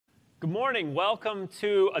Good morning. Welcome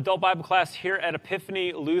to Adult Bible Class here at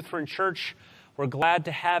Epiphany Lutheran Church. We're glad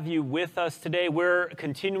to have you with us today. We're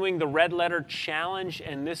continuing the Red Letter Challenge,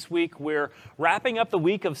 and this week we're wrapping up the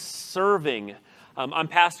week of serving. I'm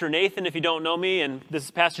Pastor Nathan, if you don't know me, and this is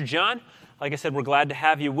Pastor John. Like I said, we're glad to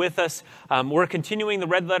have you with us. We're continuing the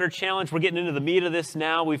Red Letter Challenge. We're getting into the meat of this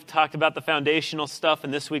now. We've talked about the foundational stuff,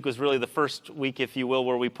 and this week was really the first week, if you will,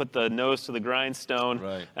 where we put the nose to the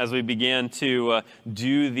grindstone as we began to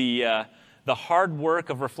do the hard work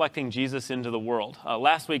of reflecting Jesus into the world.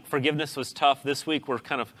 Last week, forgiveness was tough. This week, we're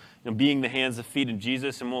kind of being the hands and feet of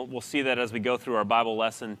Jesus, and we'll see that as we go through our Bible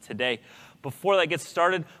lesson today. Before that gets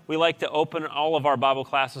started, we like to open all of our Bible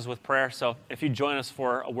classes with prayer, so if you join us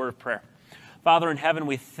for a word of prayer. Father in heaven,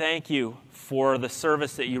 we thank you for the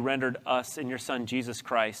service that you rendered us in your Son, Jesus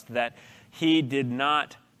Christ, that he did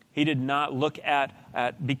not look at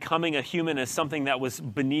becoming a human as something that was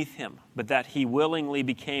beneath him, but that he willingly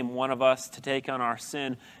became one of us to take on our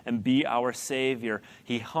sin and be our Savior.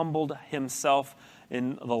 He humbled himself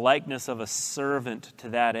in the likeness of a servant to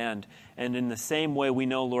that end. And in the same way, we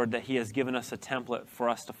know, Lord, that he has given us a template for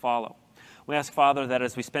us to follow. We ask, Father, that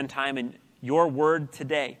as we spend time in your word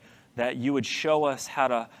today, that you would show us how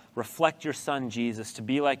to reflect your Son, Jesus, to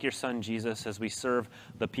be like your Son, Jesus, as we serve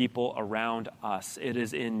the people around us. It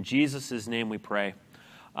is in Jesus' name we pray.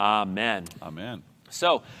 Amen. Amen.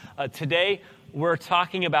 So today we're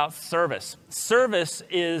talking about service. Service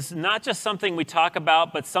is not just something we talk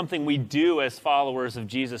about, but something we do as followers of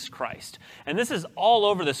Jesus Christ. And this is all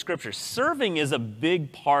over the Scriptures. Serving is a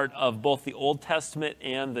big part of both the Old Testament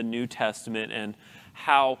and the New Testament, and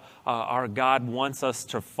how our God wants us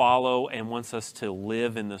to follow and wants us to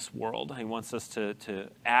live in this world. He wants us to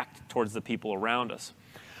act towards the people around us.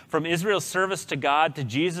 From Israel's service to God, to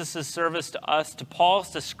Jesus' service to us, to Paul's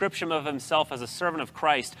description of himself as a servant of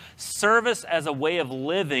Christ, service as a way of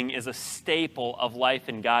living is a staple of life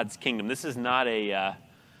in God's kingdom. This is not a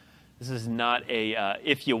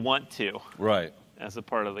if you want to, right, as a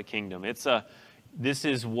part of the kingdom. This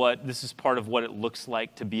is part of what it looks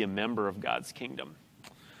like to be a member of God's kingdom.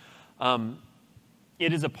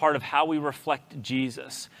 It is a part of how we reflect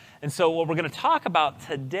Jesus. And so what we're going to talk about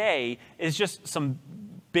today is just some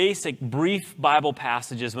basic, brief Bible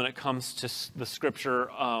passages when it comes to the Scripture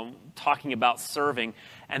talking about serving.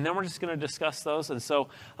 And then we're just going to discuss those. And so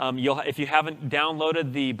if you haven't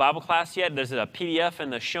downloaded the Bible class yet, there's a PDF in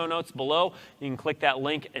the show notes below. You can click that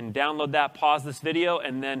link and download that, pause this video,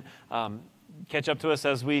 and then catch up to us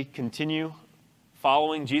as we continue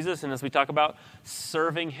following Jesus and as we talk about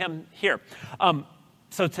serving him here.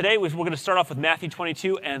 So today we're going to start off with Matthew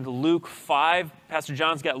 22 and Luke 5. Pastor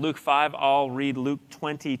John's got Luke 5. I'll read Luke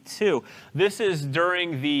 22. This is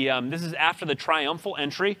this is after the triumphal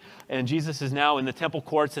entry, and Jesus is now in the temple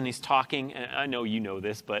courts and he's talking. And I know you know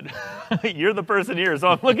this, but you're the person here, so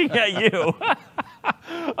I'm looking at you.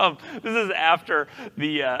 This is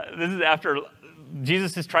after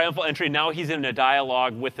Jesus' triumphal entry. Now he's in a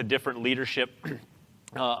dialogue with the different leadership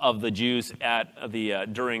of the Jews at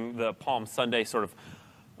during the Palm Sunday sort of.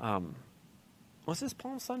 Was this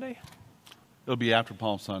Palm Sunday? It'll be after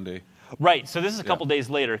Palm Sunday. Right. So this is a couple days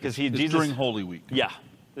later because Jesus during Holy Week. Yeah,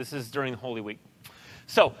 this is during Holy Week.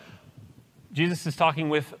 So Jesus is talking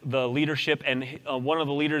with the leadership, and one of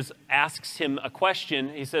the leaders asks him a question.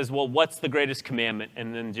 He says, "Well, what's the greatest commandment?"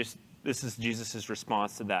 And then this is Jesus'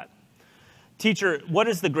 response to that. "Teacher, what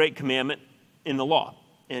is the great commandment in the law?"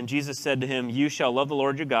 And Jesus said to him, "You shall love the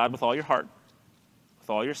Lord your God with all your heart, with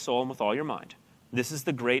all your soul, and with all your mind. This is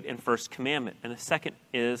the great and first commandment. And the second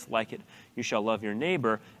is like it. You shall love your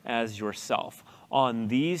neighbor as yourself. On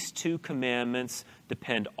these two commandments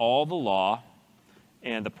depend all the law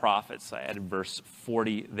and the prophets." I added verse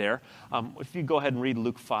 40 there. If you go ahead and read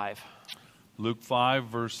Luke 5. Luke 5,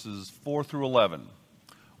 verses 4 through 11.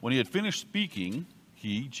 When he had finished speaking,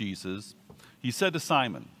 Jesus, he said to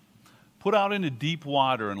Simon, "Put out into deep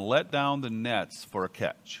water and let down the nets for a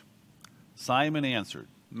catch." Simon answered,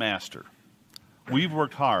 "Master, we've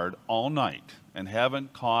worked hard all night and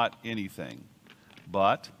haven't caught anything.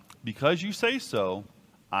 But because you say so,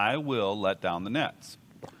 I will let down the nets."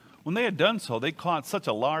 When they had done so, they caught such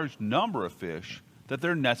a large number of fish that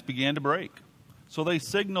their nets began to break. So they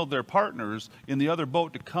signaled their partners in the other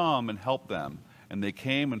boat to come and help them. And they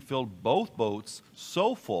came and filled both boats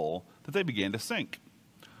so full that they began to sink.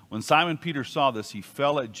 When Simon Peter saw this, he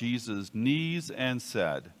fell at Jesus' knees and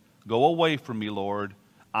said, "Go away from me, Lord.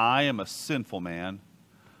 I am a sinful man."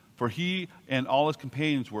 For he and all his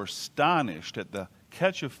companions were astonished at the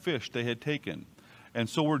catch of fish they had taken. And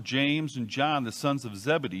so were James and John, the sons of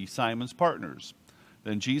Zebedee, Simon's partners.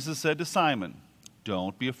 Then Jesus said to Simon,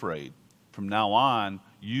 "Don't be afraid. From now on,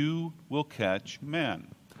 you will catch men."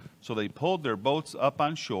 So they pulled their boats up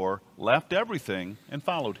on shore, left everything, and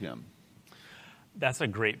followed him. That's a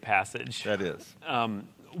great passage. That is. On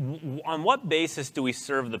what basis do we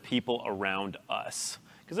serve the people around us?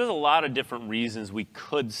 Because there's a lot of different reasons we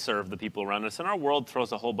could serve the people around us, and our world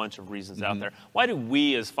throws a whole bunch of reasons out there. Why do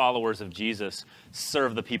we, as followers of Jesus,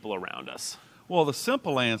 serve the people around us? Well, the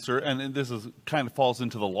simple answer, and this is kind of falls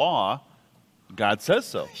into the law, God says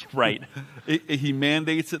so. Right. He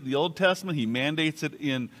mandates it in the Old Testament. He mandates it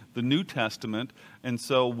in the New Testament. And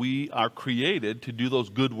so we are created to do those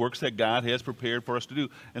good works that God has prepared for us to do.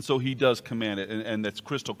 And so he does command it, and that's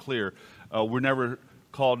crystal clear. We're never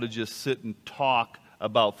called to just sit and talk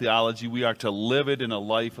about theology. We are to live it in a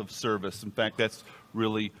life of service. In fact, that's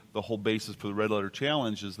really the whole basis for the Red Letter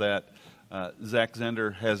Challenge, is that Zach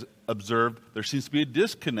Zender has observed there seems to be a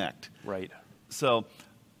disconnect. Right. So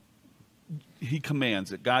he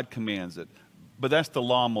commands it. God commands it. But that's the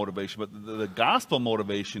law motivation. But the gospel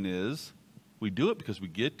motivation is we do it because we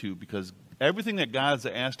get to, because everything that God's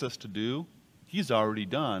asked us to do, he's already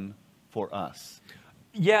done for us.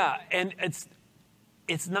 Yeah, and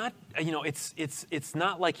it's not, it's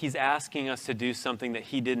not like he's asking us to do something that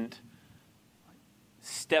he didn't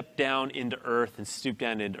step down into earth and stoop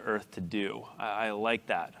down into earth to do. I like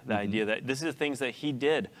that, the idea that this is the things that he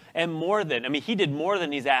did. And more than, he did more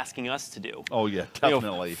than he's asking us to do. Oh, yeah,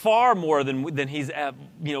 definitely. Far more than he's,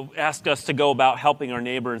 asked us to go about helping our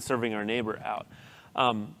neighbor and serving our neighbor out.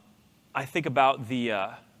 I think about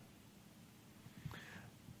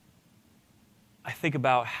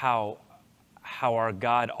how our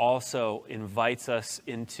God also invites us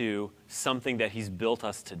into something that he's built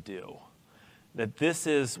us to do. That this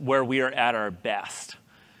is where we are at our best.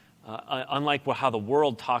 Unlike how the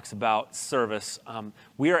world talks about service,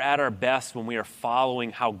 we are at our best when we are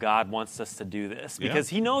following how God wants us to do this. Because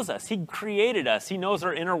he knows us. He created us. He knows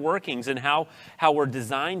our inner workings and how we're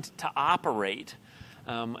designed to operate.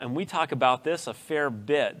 And we talk about this a fair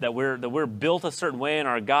bit, that we're built a certain way, and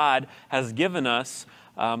our God has given us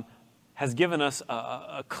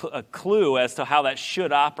a clue as to how that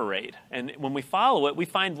should operate. And when we follow it, we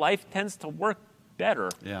find life tends to work better.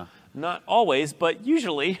 Yeah. Not always, but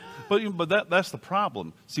usually. But that's the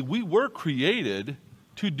problem. See, we were created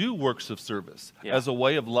to do works of service as a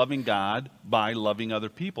way of loving God by loving other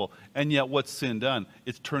people. And yet what's sin done?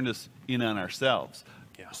 It's turned us in on ourselves.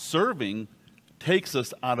 Yeah. Serving takes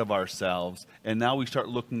us out of ourselves, and now we start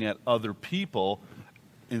looking at other people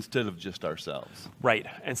instead of just ourselves. Right.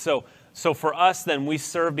 And so for us, then, we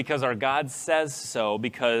serve because our God says so,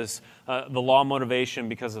 because the law motivation,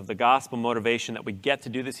 because of the gospel motivation that we get to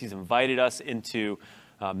do this. He's invited us into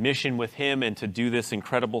mission with him and to do this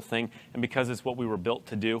incredible thing, and because it's what we were built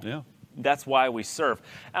to do. Yeah. That's why we serve.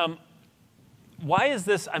 Why is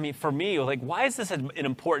this, for me, why is this an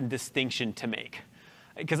important distinction to make?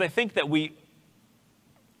 Because I think that we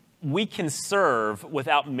can serve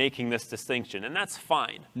without making this distinction, and that's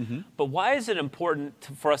fine. Mm-hmm. But why is it important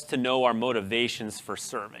for us to know our motivations for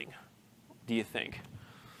serving, do you think?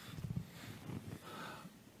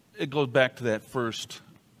 It goes back to that first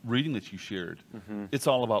reading that you shared. Mm-hmm. It's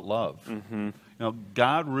all about love. Mm-hmm.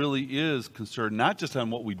 God really is concerned not just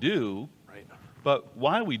on what we do, right, but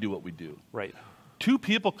why we do what we do. Right. Two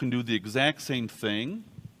people can do the exact same thing,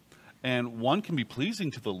 and one can be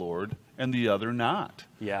pleasing to the Lord and the other not.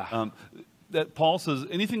 Yeah. That Paul says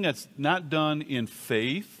anything that's not done in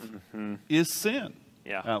faith is sin.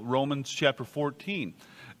 Yeah. Romans chapter 14.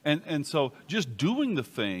 And so just doing the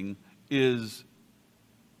thing is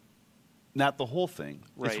not the whole thing.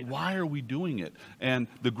 Right. It's why are we doing it? And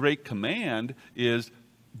the great command is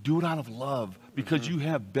do it out of love, because you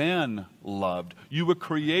have been loved. You were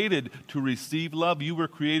created to receive love. You were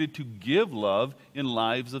created to give love in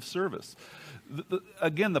lives of service.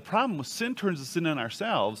 Again, the problem with sin turns us in on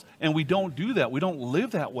ourselves, and we don't do that. We don't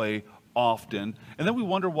live that way often. And then we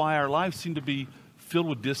wonder why our lives seem to be filled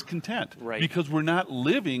with discontent. Right. Because we're not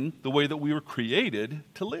living the way that we were created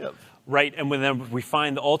to live. Right, and then we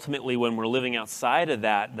find ultimately when we're living outside of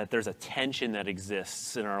that there's a tension that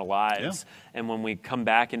exists in our lives. Yeah. And when we come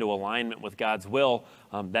back into alignment with God's will,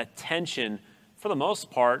 that tension, for the most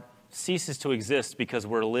part, ceases to exist because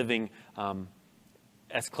we're living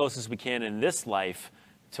as close as we can in this life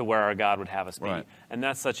to where our God would have us be. Right. And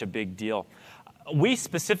that's such a big deal. We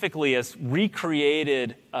specifically, as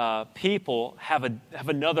recreated people, have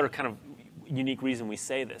another kind of unique reason we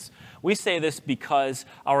say this. We say this because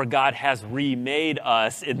our God has remade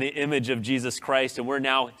us in the image of Jesus Christ, and we're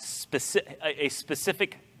now a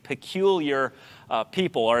specific, peculiar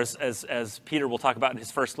people, or as Peter will talk about in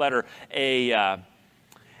his first letter, a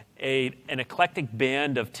an eclectic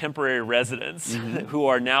band of temporary residents who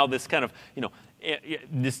are now this kind of,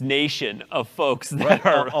 this nation of folks that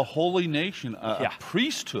are a holy nation, a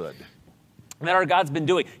priesthood. That our God's been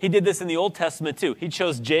doing. He did this in the Old Testament too. He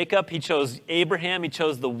chose Jacob, he chose Abraham, he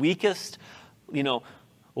chose the weakest,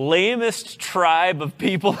 lamest tribe of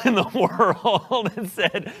people in the world and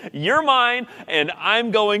said, you're mine and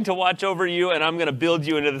I'm going to watch over you and I'm going to build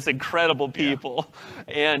you into this incredible people.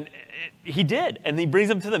 And he did. And he brings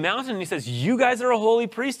them to the mountain and he says, you guys are a holy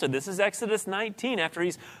priesthood. This is Exodus 19 after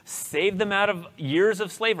he's saved them out of years of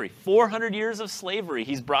slavery, 400 years of slavery.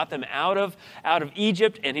 He's brought them out of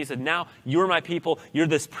Egypt and he said, now you're my people. You're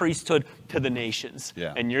this priesthood to the nations.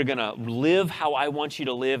 Yeah. And you're going to live how I want you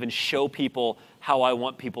to live and show people how I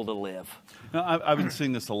want people to live. Now, I've been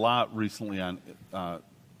seeing this a lot recently on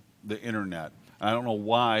the internet. I don't know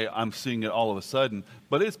why I'm seeing it all of a sudden,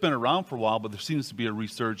 but it's been around for a while, but there seems to be a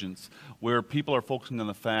resurgence where people are focusing on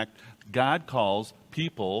the fact God calls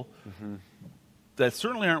people that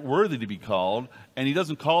certainly aren't worthy to be called, and he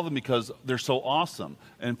doesn't call them because they're so awesome.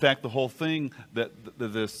 And in fact, the whole thing that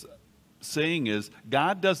this saying is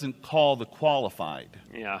God doesn't call the qualified.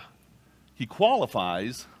 Yeah. He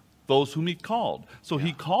qualifies those whom he called. So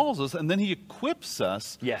he calls us, and then he equips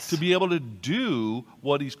us to be able to do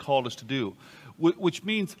what he's called us to do. Which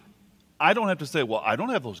means I don't have to say, well, I don't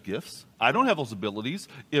have those gifts. I don't have those abilities.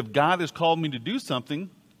 If God has called me to do something,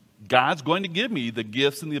 God's going to give me the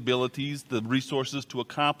gifts and the abilities, the resources to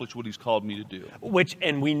accomplish what he's called me to do.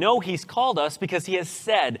 And we know he's called us because he has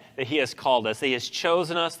said that he has called us, that he has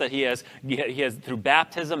chosen us, that he has through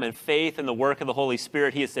baptism and faith and the work of the Holy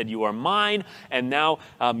Spirit, he has said, you are mine, and now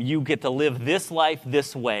you get to live this life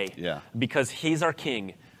this way. Yeah. Because he's our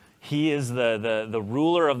king. He is the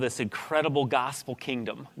ruler of this incredible gospel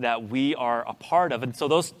kingdom that we are a part of. And so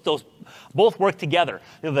those both work together.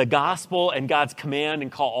 The gospel and God's command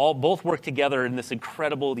and call both work together in this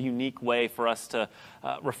incredible, unique way for us to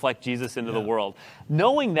reflect Jesus into the world.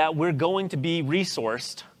 Knowing that we're going to be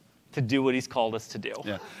resourced to do what he's called us to do.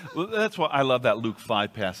 Yeah. Well, that's why I love that Luke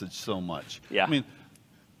 5 passage so much. Yeah. I mean,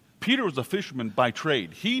 Peter was a fisherman by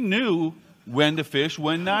trade. He knew when to fish,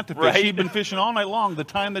 when not to fish. Right. He'd been fishing all night long, the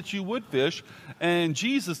time that you would fish. And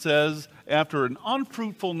Jesus says, after an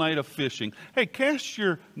unfruitful night of fishing, hey, cast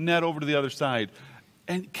your net over to the other side.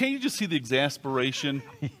 And can't you just see the exasperation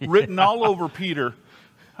written all over Peter?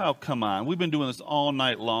 Oh, come on. We've been doing this all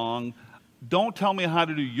night long. Don't tell me how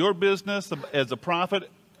to do your business as a prophet.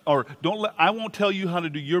 Or I won't tell you how to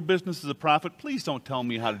do your business as a prophet. Please don't tell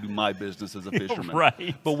me how to do my business as a fisherman.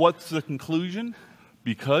 Right. But what's the conclusion?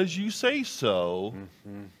 Because you say so,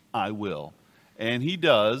 I will. And he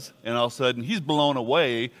does, and all of a sudden he's blown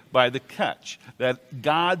away by the catch that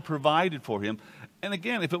God provided for him. And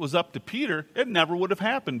again, if it was up to Peter, it never would have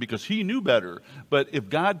happened because he knew better. But if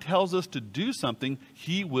God tells us to do something,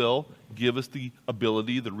 he will give us the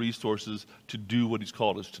ability, the resources to do what he's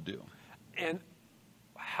called us to do. And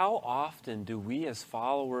how often do we as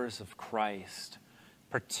followers of Christ,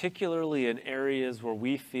 particularly in areas where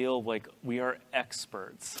we feel like we are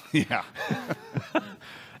experts,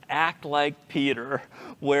 act like Peter,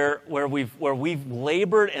 where we've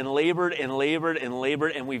labored and labored and labored and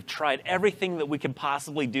labored, and we've tried everything that we can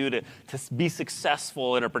possibly do to be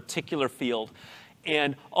successful in a particular field.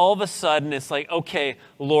 And all of a sudden it's like, okay,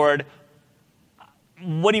 Lord,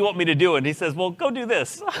 what do you want me to do? And he says, well, go do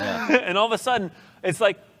this. Yeah. And all of a sudden it's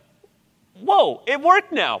like, whoa, it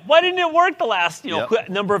worked now. Why didn't it work the last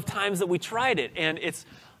number of times that we tried it? And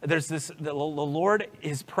there's the Lord,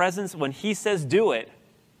 his presence, when he says do it,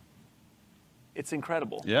 it's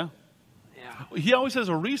incredible. Yeah. He always has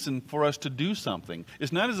a reason for us to do something.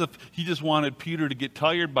 It's not as if he just wanted Peter to get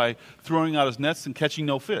tired by throwing out his nets and catching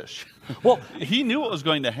no fish. Well, he knew what was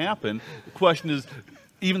going to happen. The question is,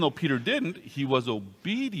 even though Peter didn't, he was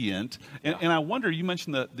obedient. And I wonder, you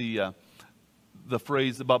mentioned the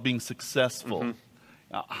phrase about being successful.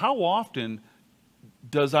 How often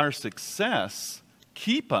does our success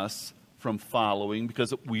keep us from following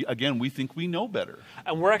because we think we know better?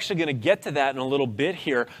 And we're actually going to get to that in a little bit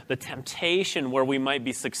here, the temptation where we might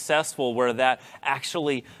be successful, where that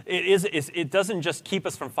actually, it doesn't just keep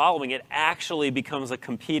us from following, it actually becomes a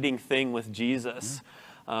competing thing with Jesus,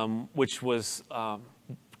 which was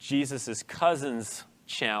Jesus' cousin's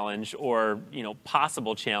challenge or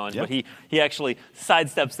possible challenge, Yep. but he actually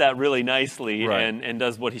sidesteps that really nicely Right. and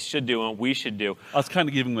does what he should do and what we should do. I was kind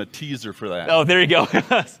of giving him a teaser for that. Oh, there you go.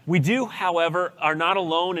 We do, however, are not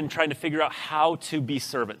alone in trying to figure out how to be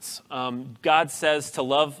servants. God says to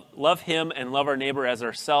love him and love our neighbor as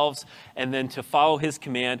ourselves, and then to follow his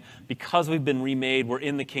command. Because we've been remade, we're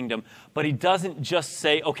in the kingdom. But he doesn't just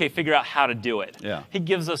say, okay, figure out how to do it. Yeah. He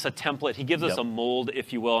gives us a template. He gives us a mold,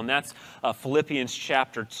 if you will, and that's Philippians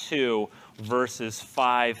chapter 2, verses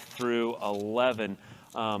 5 through 11.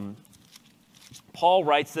 Paul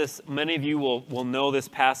writes this. Many of you will know this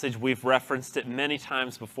passage. We've referenced it many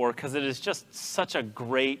times before because it is just such a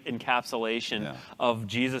great encapsulation of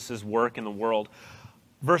Jesus' work in the world.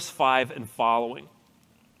 Verse 5 and following.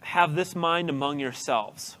 Have this mind among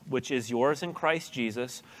yourselves, which is yours in Christ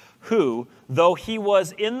Jesus, who, though he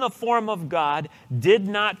was in the form of God, did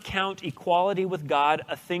not count equality with God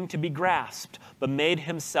a thing to be grasped, but made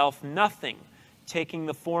himself nothing, taking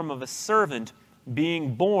the form of a servant,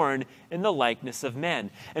 being born in the likeness of men.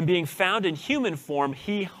 And being found in human form,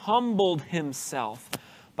 he humbled himself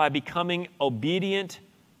by becoming obedient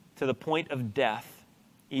to the point of death,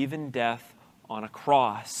 even death on a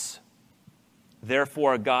cross.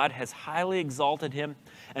 Therefore, God has highly exalted him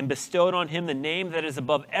and bestowed on him the name that is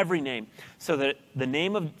above every name, so that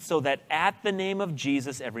at the name of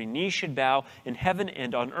Jesus every knee should bow in heaven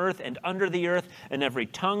and on earth and under the earth, and every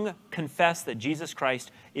tongue confess that Jesus Christ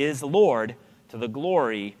is Lord, to the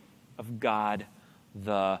glory of God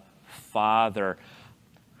the Father.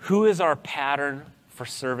 Who is our pattern for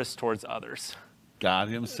service towards others? God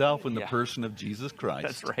himself in the person of Jesus Christ.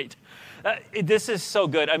 That's right. This is so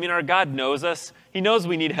good. I mean, our God knows us. He knows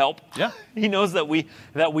we need help. Yeah. He knows that we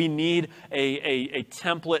need a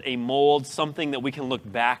template, a mold, something that we can look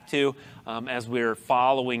back to as we're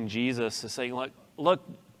following Jesus, to say, look,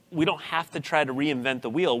 we don't have to try to reinvent the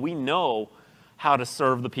wheel. We know how to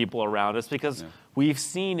serve the people around us because we've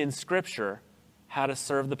seen in Scripture how to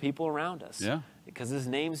serve the people around us. Yeah. Because his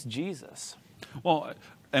name's Jesus. Well,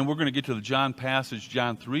 and we're going to get to the John passage,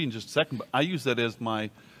 John 3, in just a second, but I use that as my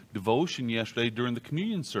devotion yesterday during the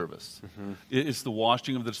communion service. Mm-hmm. It's the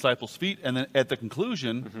washing of the disciples' feet, and then at the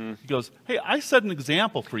conclusion, he goes, hey, I set an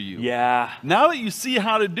example for you. Yeah. Now that you see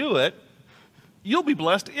how to do it, you'll be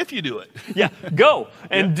blessed if you do it. Yeah, go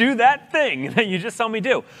and do that thing that you just saw me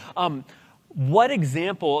do. What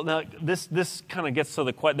example, now this kind of gets to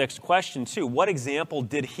the next question too, what example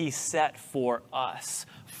did he set for us?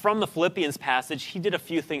 From the Philippians passage, he did a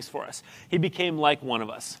few things for us. He became like one of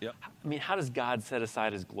us. Yep. I mean, how does God set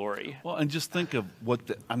aside his glory? Well, and just think of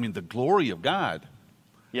the glory of God.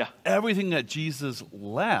 Yeah. Everything that Jesus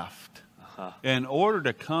left in order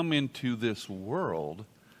to come into this world,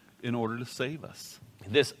 in order to save us.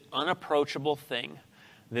 This unapproachable thing,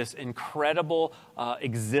 this incredible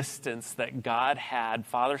existence that God had,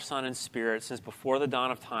 Father, Son, and Spirit, since before the dawn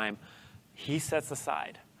of time, he sets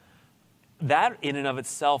aside. That in and of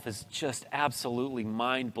itself is just absolutely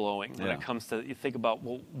mind-blowing when it comes to, you think about,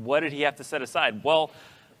 well, what did he have to set aside? Well,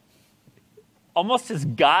 almost his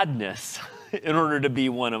godness in order to be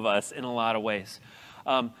one of us in a lot of ways.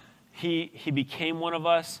 He became one of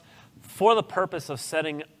us for the purpose of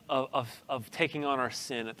taking on our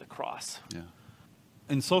sin at the cross. Yeah.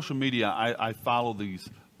 In social media, I follow these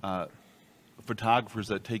photographers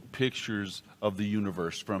that take pictures of the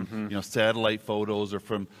universe from satellite photos or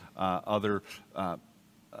from other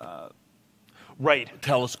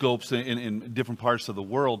telescopes in different parts of the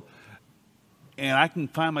world, and I can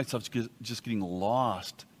find myself just getting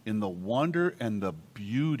lost in the wonder and the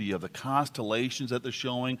beauty of the constellations that they're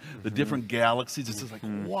showing, the different galaxies. It's just like,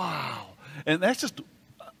 wow. And that's just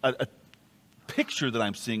a picture that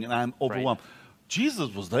I'm seeing, and I'm overwhelmed. Right.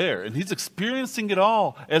 Jesus was there, and he's experiencing it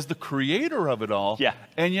all as the creator of it all. Yeah.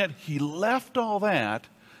 And yet he left all that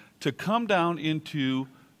to come down into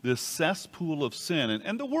this cesspool of sin.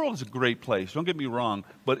 And the world is a great place, don't get me wrong,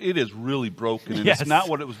 but it is really broken, and it's not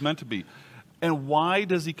what it was meant to be. And why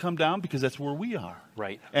does he come down? Because that's where we are.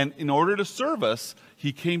 Right. And in order to serve us,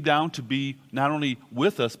 he came down to be not only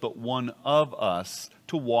with us, but one of us,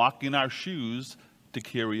 to walk in our shoes, to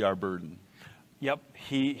carry our burden. Yep,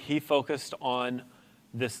 he focused on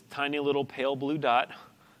this tiny little pale blue dot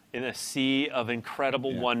in a sea of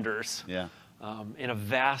incredible wonders, in a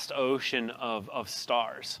vast ocean of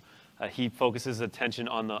stars. He focuses attention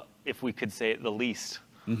on the, if we could say it, the least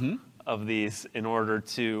of these in order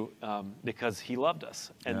to, because he loved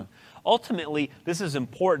us. And ultimately, this is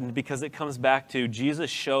important because it comes back to Jesus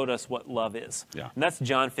showed us what love is. Yeah. And that's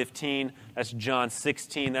John 15, that's John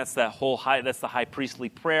 16, that's the high priestly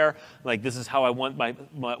prayer. Like, this is how I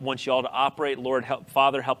want you all to operate. Lord,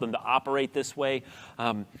 Father, help them to operate this way.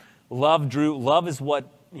 Love is what,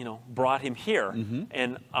 brought him here.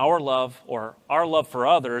 And our love for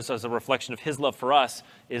others as a reflection of his love for us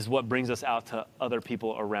is what brings us out to other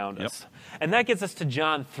people around us. And that gets us to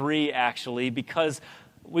John 3, actually, because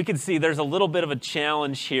we can see there's a little bit of a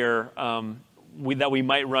challenge here that we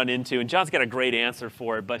might run into. And John's got a great answer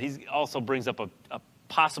for it, but he also brings up a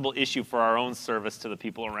possible issue for our own service to the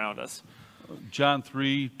people around us. John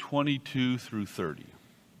 3:22 through 30.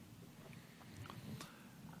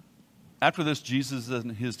 After this, Jesus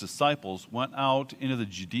and his disciples went out into the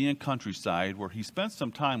Judean countryside, where he spent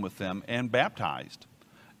some time with them and baptized.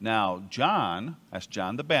 Now, John, that's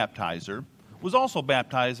John the Baptizer, was also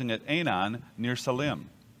baptizing at Aenon near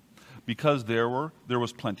Salim, because there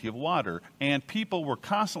was plenty of water, and people were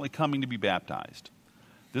constantly coming to be baptized.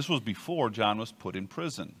 This was before John was put in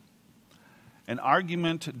prison. An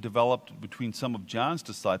argument developed between some of John's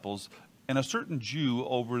disciples and a certain Jew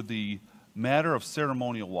over the matter of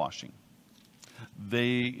ceremonial washing.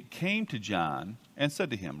 They came to John and said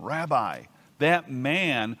to him, "Rabbi, that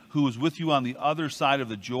man who was with you on the other side of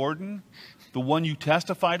the Jordan, the one you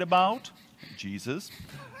testified about," Jesus,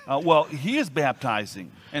 well, he is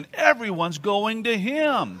baptizing, and everyone's going to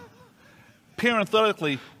him.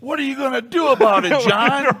 Parenthetically, what are you going to do about it,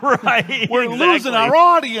 John? Right, We're losing our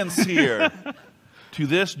audience here. To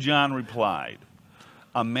this, John replied,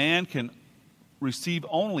 "A man can receive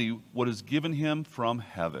only what is given him from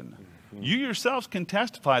heaven. You yourselves can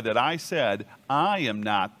testify that I said, I am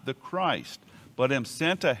not the Christ, but am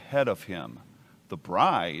sent ahead of him. The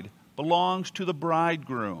bride belongs to the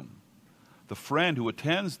bridegroom. The friend who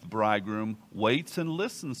attends the bridegroom waits and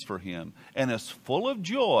listens for him, and is full of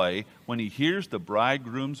joy when he hears the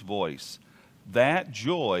bridegroom's voice. That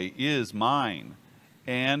joy is mine,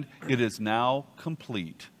 and it is now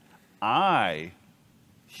complete.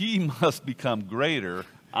 He must become greater,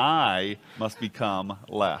 I must become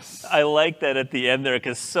less." I like that at the end there,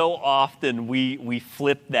 because so often we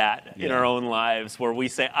flip that in our own lives, where we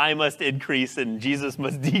say, I must increase and Jesus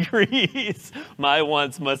must decrease. My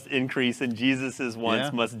wants must increase and Jesus'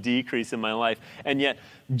 wants must decrease in my life. And yet,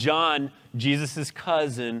 John, Jesus'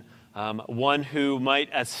 cousin, one who might,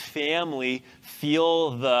 as family,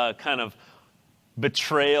 feel the kind of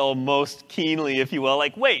betrayal most keenly, if you will,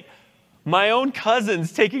 like, wait, my own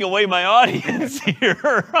cousin's taking away my audience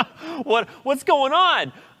here. What's going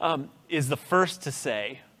on? Is the first to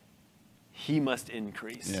say, he must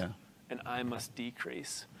increase and I must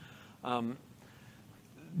decrease. John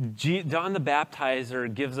the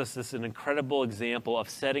Baptizer gives us an incredible example of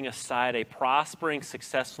setting aside a prospering,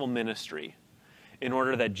 successful ministry in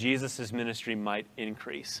order that Jesus' ministry might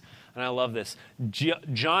increase. And I love this.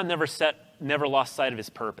 John never lost sight of his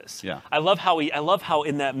purpose. Yeah. I love how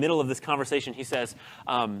in that middle of this conversation he says,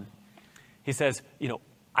 I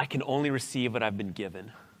can only receive what I've been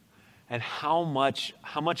given. And how much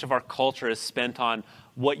of our culture is spent on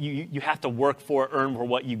what you have to work for, earn for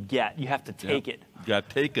what you get. You have to take it. You got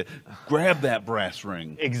to take it. Grab that brass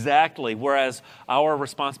ring. Exactly. Whereas our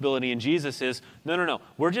responsibility in Jesus is, no.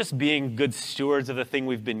 We're just being good stewards of the thing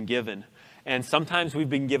we've been given. And sometimes we've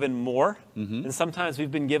been given more, and sometimes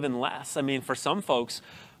we've been given less. I mean, for some folks,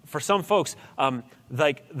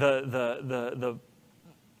 like the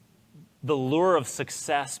lure of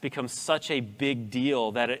success becomes such a big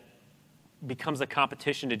deal that it becomes a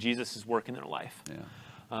competition to Jesus' work in their life. Yeah.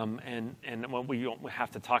 And we don't have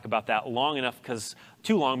to talk about that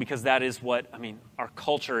too long, because that is what, our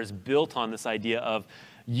culture is built on, this idea of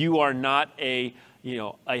you are not a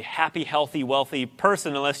happy, healthy, wealthy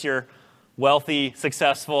person unless you're wealthy,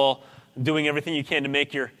 successful, doing everything you can to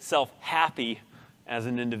make yourself happy as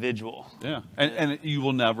an individual. Yeah, and you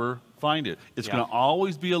will never find it. It's going to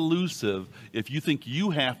always be elusive if you think you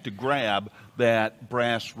have to grab that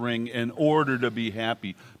brass ring in order to be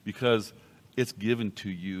happy, because it's given to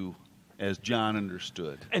you as John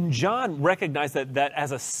understood. And John recognized that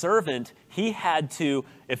as a servant, he had to,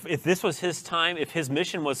 if this was his time, if his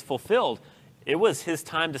mission was fulfilled, it was his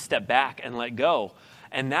time to step back and let go.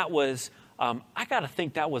 And that was, I got to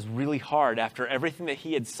think that was really hard after everything that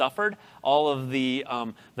he had suffered, all of the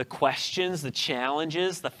questions, the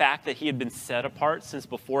challenges, the fact that he had been set apart since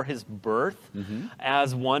before his birth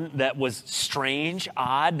as one that was strange,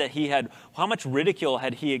 odd, that he had, how much ridicule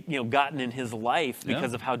had he gotten in his life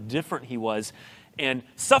because of how different he was. And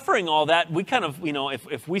suffering all that, we kind of,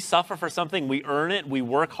 if we suffer for something, we earn it, we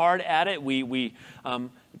work hard at it, we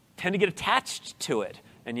tend to get attached to it.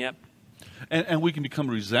 And yet... And we can become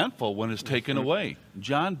resentful when it's taken away.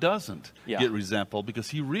 John doesn't get resentful because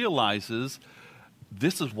he realizes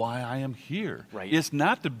this is why I am here. Right. It's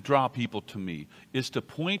not to draw people to me. It's to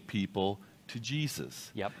point people to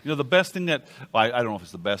Jesus. Yep. The best thing that, I don't know if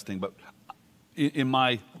it's the best thing, but in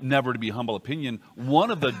my never to be humble opinion, one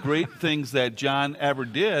of the great things that John ever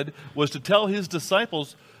did was to tell his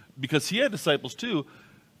disciples, because he had disciples too,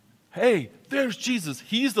 hey, there's Jesus.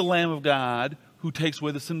 He's the Lamb of God who takes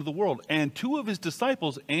away the sin of the world. And two of his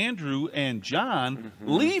disciples, Andrew and John,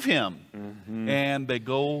 leave him. And they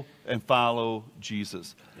go and follow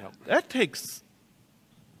Jesus. Yep. That takes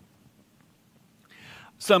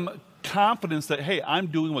some confidence that, hey, I'm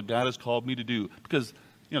doing what God has called me to do. Because,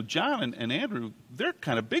 John and Andrew, they're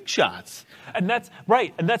kind of big shots. And that's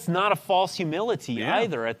right. And that's not a false humility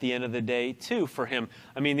either at the end of the day, too, for him.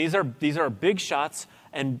 I mean, these are big shots,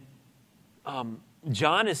 and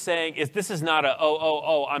John is saying, this is not a,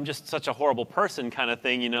 I'm just such a horrible person kind of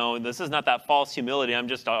thing, This is not that false humility. I'm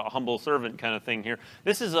just a humble servant kind of thing here.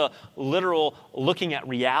 This is a literal looking at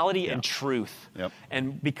reality and truth. Yep.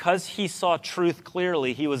 And because he saw truth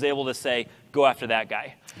clearly, he was able to say, go after that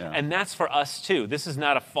guy. Yeah. And that's for us too. This is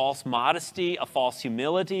not a false modesty, a false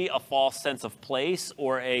humility, a false sense of place,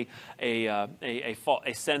 or a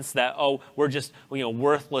sense that, we're just,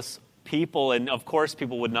 worthless people, and of course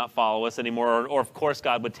people would not follow us anymore, or of course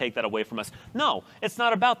God would take that away from us. No, it's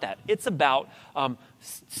not about that. It's about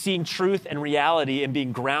seeing truth and reality and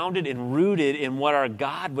being grounded and rooted in what our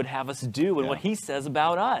God would have us do and what he says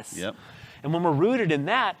about us. Yep. And when we're rooted in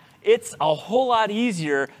that, it's a whole lot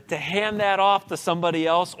easier to hand that off to somebody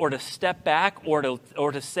else, or to step back, or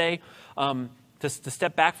to say, to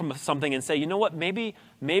step back from something and say, you know what, maybe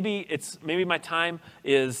my time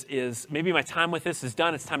maybe my time with this is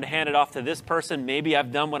done. It's time to hand it off to this person. Maybe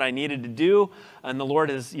I've done what I needed to do, and the Lord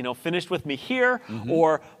has, finished with me here,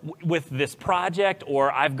 or with this project,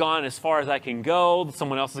 or I've gone as far as I can go.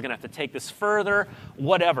 Someone else is going to have to take this further.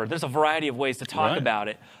 Whatever. There's a variety of ways to talk about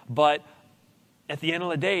it, but at the end of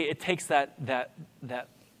the day, it takes that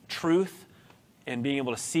truth and being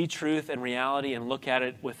able to see truth and reality and look at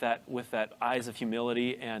it with that eyes of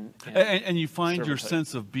humility and you find your servanthood.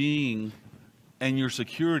 sense of being and your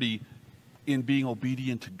security in being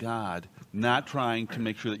obedient to God, not trying to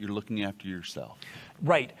make sure that you're looking after yourself.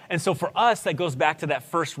 Right. And so for us, that goes back to that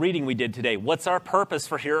first reading we did today. What's our purpose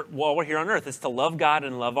while we're here on earth? It's to love God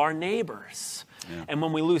and love our neighbors. Yeah. And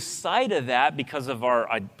when we lose sight of that because of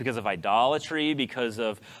idolatry, because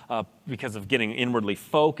of getting inwardly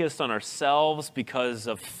focused on ourselves, because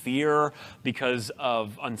of fear, because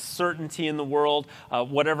of uncertainty in the world,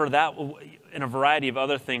 whatever that, and a variety of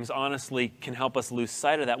other things, honestly, can help us lose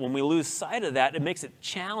sight of that. When we lose sight of that, it makes it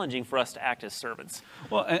challenging for us to act as servants.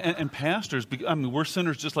 Well, and pastors, we're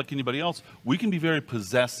sinners just like anybody else. We can be very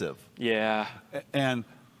possessive. Yeah. And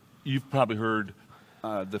you've probably heard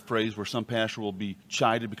the phrase where some pastor will be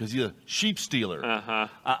chided because he's a sheep stealer.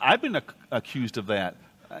 I've been accused of that.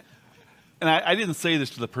 And I didn't say this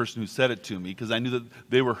to the person who said it to me because I knew that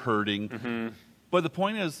they were hurting. But the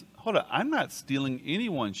point is, hold on, I'm not stealing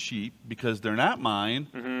anyone's sheep because they're not mine.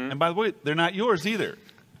 And by the way, they're not yours either.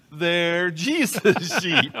 They're Jesus'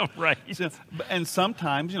 sheep. Right. So, and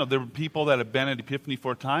sometimes, there are people that have been at Epiphany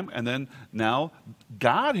for a time, and then now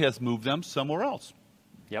God has moved them somewhere else.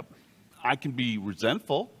 Yep. I can be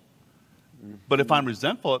resentful, but if I'm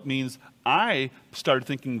resentful, it means I started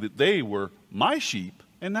thinking that they were my sheep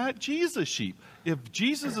and not Jesus' sheep. If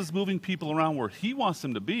Jesus is moving people around where he wants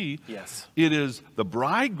them to be, yes, it is the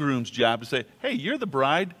bridegroom's job to say, hey, you're the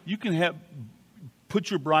bride. You can put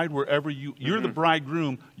your bride wherever you're the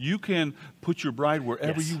bridegroom. You can put your bride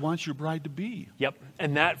wherever you want your bride to be. Yep.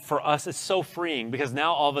 And that for us is so freeing because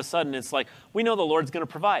now all of a sudden it's like, we know the Lord's going to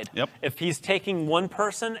provide. Yep. If he's taking one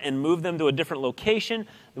person and move them to a different location,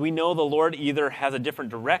 we know the Lord either has a different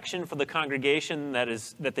direction for the congregation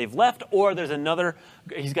that they've left, or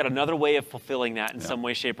he's got another way of fulfilling that in some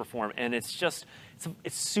way, shape, or form. And it's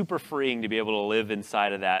super freeing to be able to live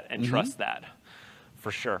inside of that and trust that,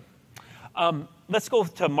 for sure. Let's go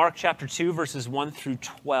to Mark chapter 2, verses 1 through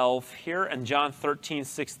 12 here, and John 13,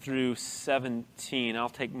 6 through 17. I'll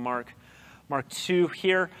take Mark 2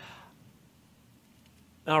 here.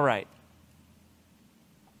 All right.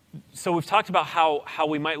 So we've talked about how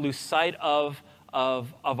we might lose sight of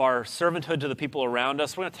our servanthood to the people around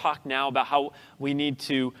us. We're going to talk now about how we need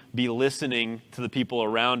to be listening to the people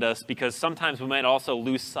around us, because sometimes we might also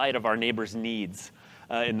lose sight of our neighbor's needs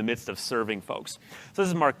in the midst of serving folks. So this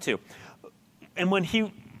is Mark 2. And when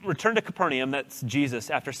he returned to Capernaum, that's Jesus,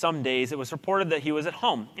 after some days, it was reported that he was at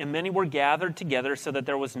home, and many were gathered together so that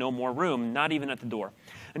there was no more room, not even at the door.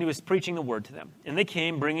 And he was preaching the word to them. And they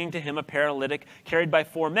came, bringing to him a paralytic carried by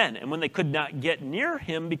 4 men. And when they could not get near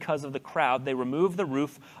him because of the crowd, they removed the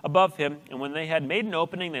roof above him. And when they had made an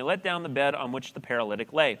opening, they let down the bed on which the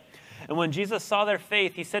paralytic lay. And when Jesus saw their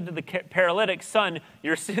faith, he said to the paralytic, "Son,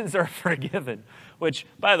 your sins are forgiven." Which,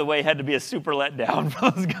 by the way, had to be a super letdown for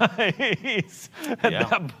those guys at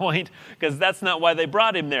that point, because that's not why they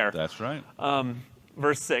brought him there. That's right.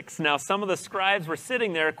 Verse 6, now some of the scribes were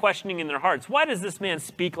sitting there questioning in their hearts, "Why does this man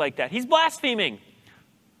speak like that? He's blaspheming.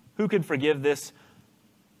 Who can forgive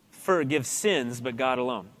sins but God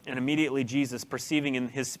alone?" And immediately Jesus, perceiving in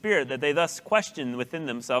his spirit that they thus questioned within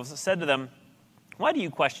themselves, said to them, "Why do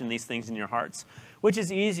you question these things in your hearts? Which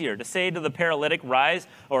is easier, to say to the paralytic, 'Rise,'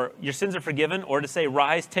 or 'Your sins are forgiven,' or to say,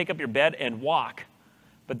 'Rise, take up your bed and walk'?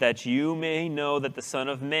 But that you may know that the Son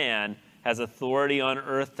of Man has authority on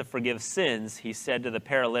earth to forgive sins," he said to the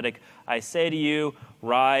paralytic, "I say to you,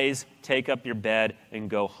 rise, take up your bed, and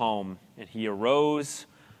go home." And he arose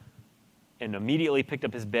and immediately picked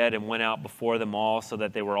up his bed and went out before them all, so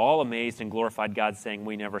that they were all amazed and glorified God, saying,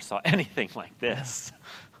 "We never saw anything like this."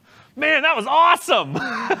 Man, that was awesome!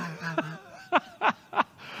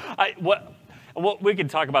 We can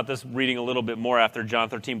talk about this reading a little bit more after John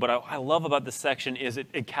 13, but I love about this section is it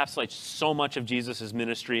encapsulates so much of Jesus'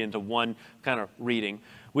 ministry into one kind of reading.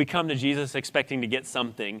 We come to Jesus expecting to get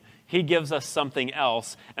something. He gives us something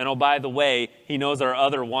else, and oh, by the way, he knows our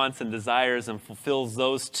other wants and desires and fulfills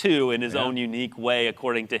those too in his own unique way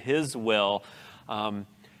according to his will.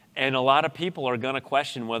 And a lot of people are going to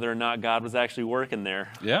question whether or not God was actually working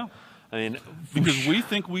there. Yeah. I mean, because we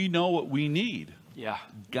think we know what we need. Yeah.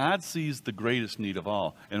 God sees the greatest need of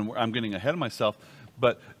all. And I'm getting ahead of myself,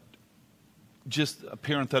 but just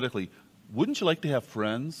parenthetically, wouldn't you like to have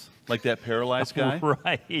friends like that paralyzed guy?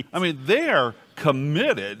 Right. I mean, they are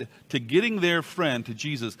committed to getting their friend to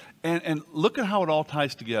Jesus. And look at how it all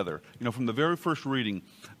ties together. You know, from the very first reading,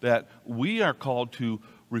 that we are called to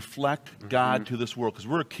reflect God to this world because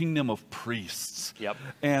we're a kingdom of priests. Yep.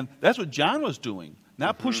 And that's what John was doing.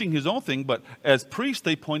 Not pushing his own thing, but as priests,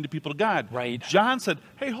 they pointed people to God. Right. John said,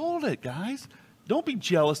 "Hey, hold it, guys. Don't be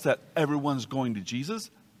jealous that everyone's going to Jesus.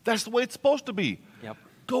 That's the way it's supposed to be. Yep.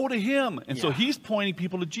 Go to him." And so Yeah. he's pointing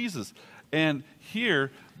people to Jesus. And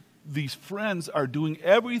here, these friends are doing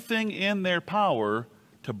everything in their power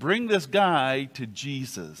to bring this guy to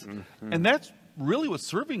Jesus. And that's really what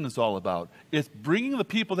serving is all about. It's bringing the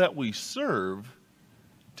people that we serve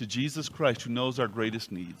to Jesus Christ, who knows our greatest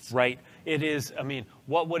needs. Right. It is, I mean,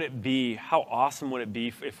 what would it be, how awesome would it be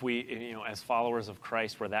if we, you know, as followers of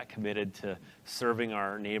Christ, were that committed to serving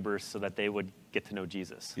our neighbors so that they would get to know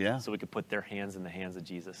Jesus? Yeah. So we could put their hands in the hands of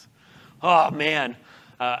Jesus. Oh, man.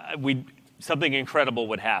 Something incredible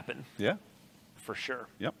would happen. Yeah. For sure.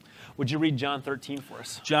 Yep. Would you read John 13 for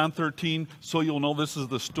us? John 13, so you'll know this is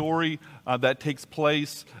the story that takes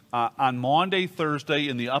place on Maundy, Thursday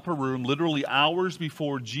in the upper room, literally hours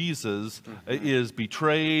before Jesus is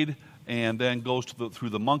betrayed and then goes through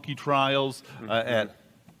the monkey trials at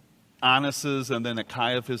Annas's and then at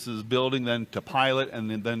Caiaphas' building, then to Pilate, and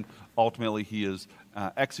then ultimately he is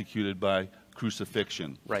executed by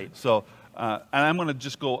crucifixion. Right. So, and I'm going to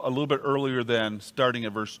just go a little bit earlier than starting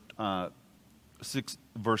at verse 6.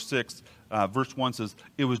 Verse 1 says,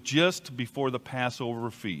 "It was just before the Passover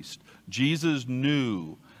feast. Jesus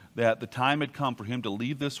knew that the time had come for him to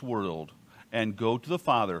leave this world and go to the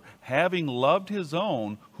Father. Having loved his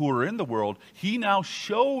own who were in the world, he now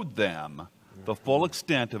showed them the full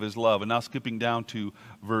extent of his love." And now skipping down to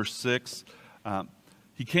verse 6,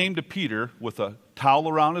 he came to Peter with a towel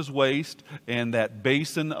around his waist and that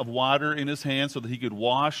basin of water in his hand so that he could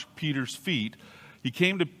wash Peter's feet. He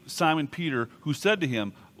came to Simon Peter, who said to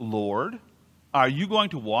him, "Lord, are you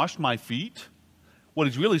going to wash my feet?" What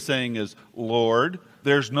he's really saying is, "Lord,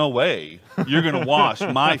 there's no way you're going to wash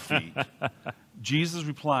my feet." Jesus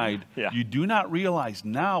replied, "You do not realize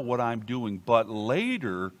now what I'm doing, but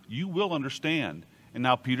later you will understand." And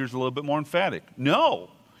now Peter's a little bit more emphatic.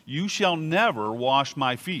 "No, you shall never wash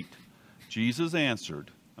my feet." Jesus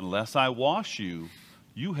answered, "Unless I wash you,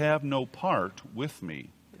 you have no part with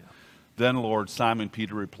me." Then Lord, Simon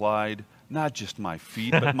Peter replied, "Not just my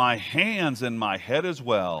feet, but my hands and my head as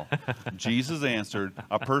well." Jesus answered,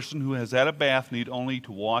 "A person who has had a bath need only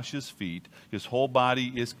to wash his feet. His whole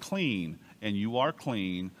body is clean, and you are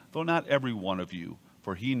clean, though not every one of you."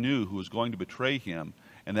 For he knew who was going to betray him,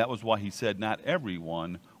 and that was why he said not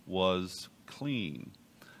everyone was clean.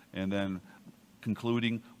 And then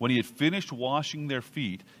concluding, when he had finished washing their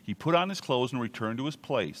feet, he put on his clothes and returned to his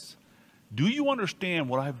place. "Do you understand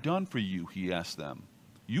what I've done for you?" he asked them.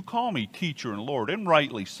 "You call me teacher and Lord, and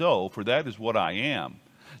rightly so, for that is what I am.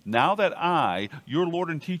 Now that I, your Lord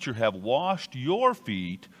and teacher, have washed your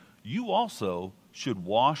feet, you also should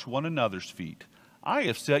wash one another's feet. I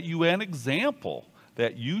have set you an example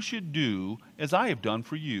that you should do as I have done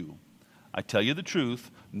for you. I tell you the truth,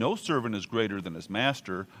 no servant is greater than his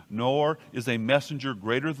master, nor is a messenger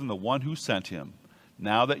greater than the one who sent him.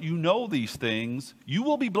 Now that you know these things, you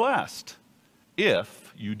will be blessed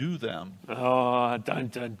if you do them." Oh, dun,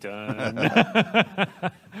 dun, dun.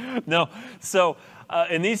 No, so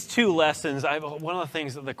in these two lessons, one of the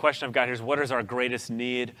things, the question I've got here is, what is our greatest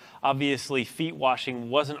need? Obviously, feet washing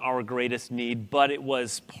wasn't our greatest need, but it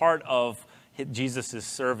was part of Jesus'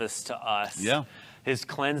 service to us. Yeah. His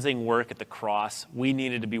cleansing work at the cross. We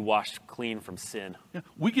needed to be washed clean from sin. Yeah,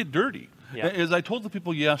 we get dirty. Yeah. As I told the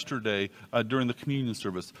people yesterday during the communion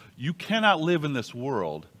service, you cannot live in this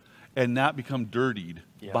world and not become dirtied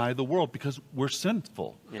by the world, because we're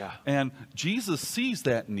sinful. Yeah. And Jesus sees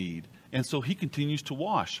that need, and so he continues to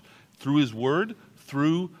wash through his word,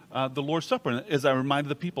 through the Lord's Supper. And as I reminded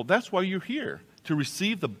the people, that's why you're here, to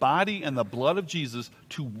receive the body and the blood of Jesus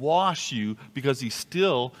to wash you, because he's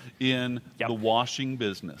still in the washing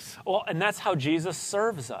business. Well, and that's how Jesus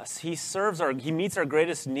serves us. He meets our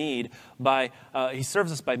greatest need by, he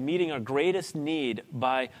serves us by meeting our greatest need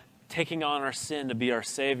by taking on our sin to be our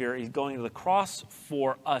Savior. He's going to the cross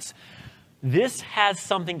for us. This has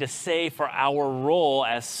something to say for our role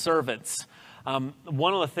as servants.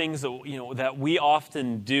 One of the things that we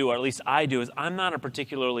often do, or at least I do, is I'm not a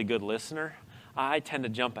particularly good listener. I tend to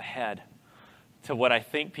jump ahead to what I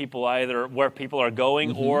think where people are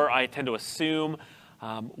going, or I tend to assume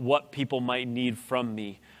what people might need from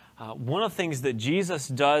me. One of the things that Jesus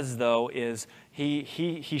does, though, is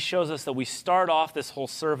he shows us that we start off this whole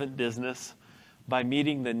servant business by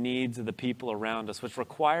meeting the needs of the people around us, which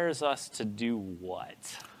requires us to do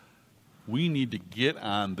what? We need to get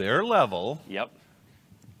on their level,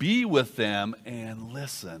 be with them, and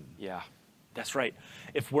listen. Yeah, that's right.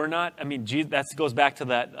 If we're not, that goes back to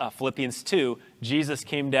that Philippians 2. Jesus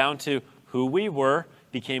came down to who we were,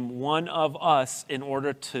 became one of us in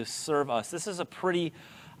order to serve us. This is a pretty,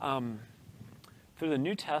 through the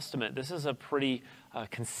New Testament, this is a pretty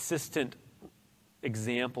consistent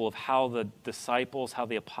example of how the disciples, how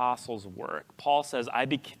the apostles work. Paul says,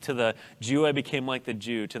 to the Jew I became like the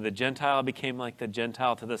Jew, to the Gentile I became like the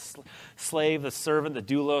Gentile, to the slave, the servant, the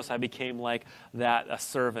doulos, I became like that, a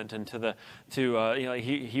servant, and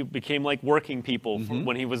he became like working people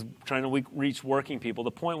when he was trying to reach working people.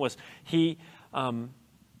 The point was he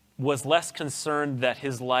was less concerned that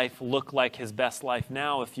his life looked like his best life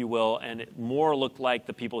now, if you will, and it more looked like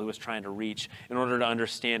the people he was trying to reach in order to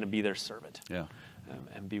understand and be their servant. Yeah.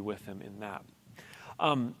 And be with him in that.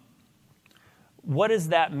 What does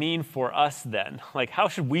that mean for us then? Like, how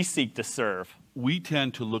should we seek to serve? We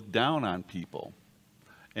tend to look down on people,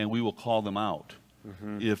 and we will call them out.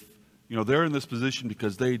 If they're in this position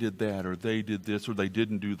because they did that, or they did this, or they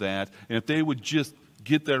didn't do that, and if they would just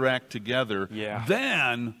get their act together,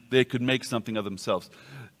 then they could make something of themselves.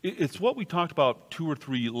 It's what we talked about 2 or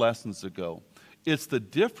 3 lessons ago. It's the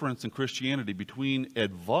difference in Christianity between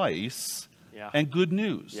advice and good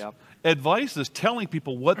news. Advice is telling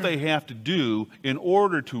people what they have to do in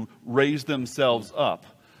order to raise themselves up.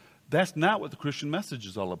 That's not what the Christian message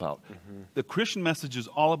is all about. The Christian message is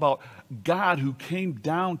all about God, who came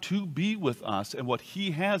down to be with us and what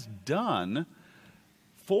he has done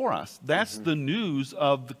for us. That's the news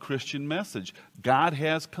of the Christian message. God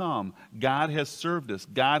has come. God has served us.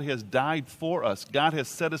 God has died for us. God has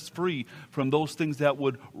set us free from those things that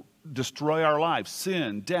would destroy our lives,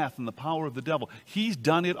 sin, death, and the power of the devil. He's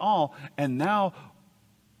done it all. And now,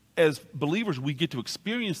 as believers, we get to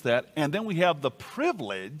experience that, and then we have the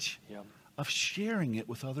privilege of sharing it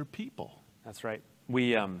with other people. That's right.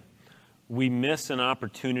 We miss an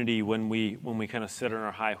opportunity when we kind of sit on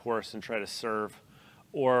our high horse and try to serve,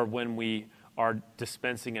 or when we are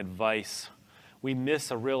dispensing advice. We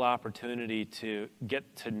miss a real opportunity to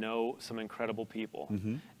get to know some incredible people,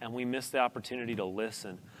 and we miss the opportunity to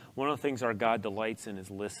listen. One of the things our God delights in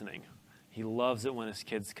is listening. He loves it when his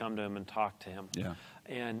kids come to him and talk to him.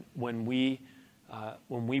 And when we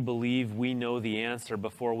believe we know the answer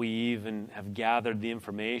before we even have gathered the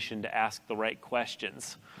information to ask the right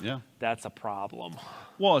questions, that's a problem.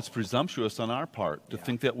 Well, it's presumptuous on our part to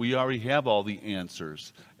think that we already have all the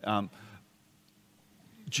answers.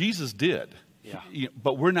 Jesus did.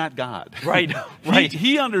 But we're not God. Right.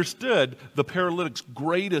 He understood the paralytic's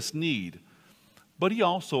greatest need, but he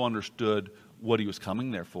also understood what he was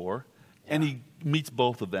coming there for, and he meets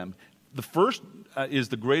both of them. the first is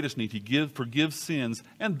the greatest need. He forgives sins,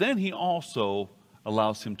 and then he also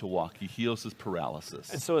allows him to walk. He heals his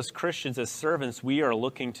paralysis. And so as Christians, as servants, we are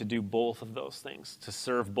looking to do both of those things, to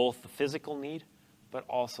serve both the physical need, but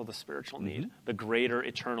also the spiritual need, the greater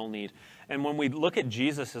eternal need. And when we look at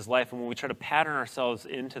Jesus' life and when we try to pattern ourselves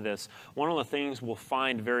into this, one of the things we'll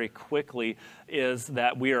find very quickly is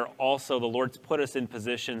that we are also, the Lord's put us in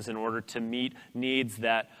positions in order to meet needs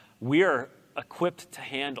that we are equipped to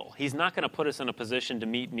handle. He's not going to put us in a position to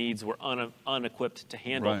meet needs we're unequipped to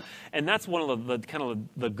handle. Right. And that's one of the kind of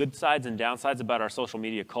the good sides and downsides about our social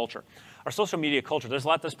media culture. Our social media culture, there's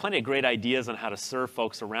plenty of great ideas on how to serve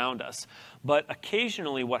folks around us. But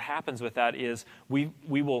occasionally what happens with that is we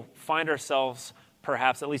will find ourselves,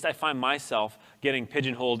 perhaps, at least I find myself, getting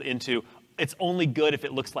pigeonholed into, it's only good if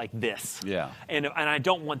it looks like this. Yeah. And I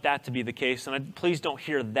don't want that to be the case, and please don't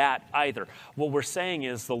hear that either. What we're saying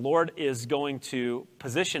is the Lord is going to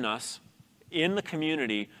position us in the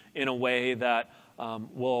community in a way that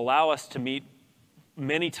will allow us to meet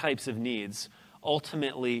many types of needs,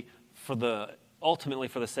 ultimately for the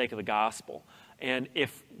sake of the gospel. And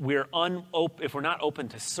if we're not open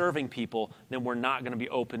to serving people, then we're not going to be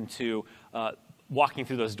open to walking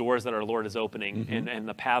through those doors that our Lord is opening and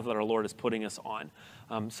the path that our Lord is putting us on,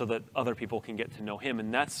 so that other people can get to know him.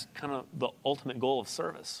 And that's kind of the ultimate goal of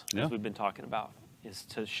service, as we've been talking about, is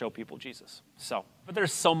to show people Jesus. So, but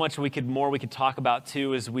there's so much we could talk about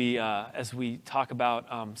too as we talk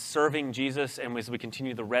about serving Jesus and as we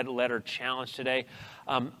continue the Red Letter Challenge today.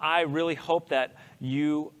 I really hope that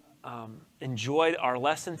you enjoyed our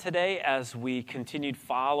lesson today as we continued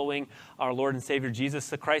following our Lord and Savior Jesus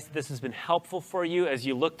the Christ. This has been helpful for you as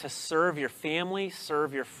you look to serve your family,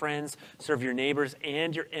 serve your friends, serve your neighbors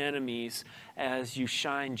and your enemies as you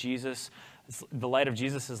shine the light of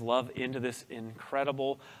Jesus' love into this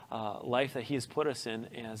incredible life that he has put us in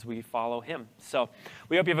as we follow him. So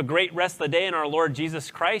we hope you have a great rest of the day in our Lord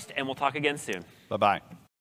Jesus Christ, and we'll talk again soon. Bye-bye.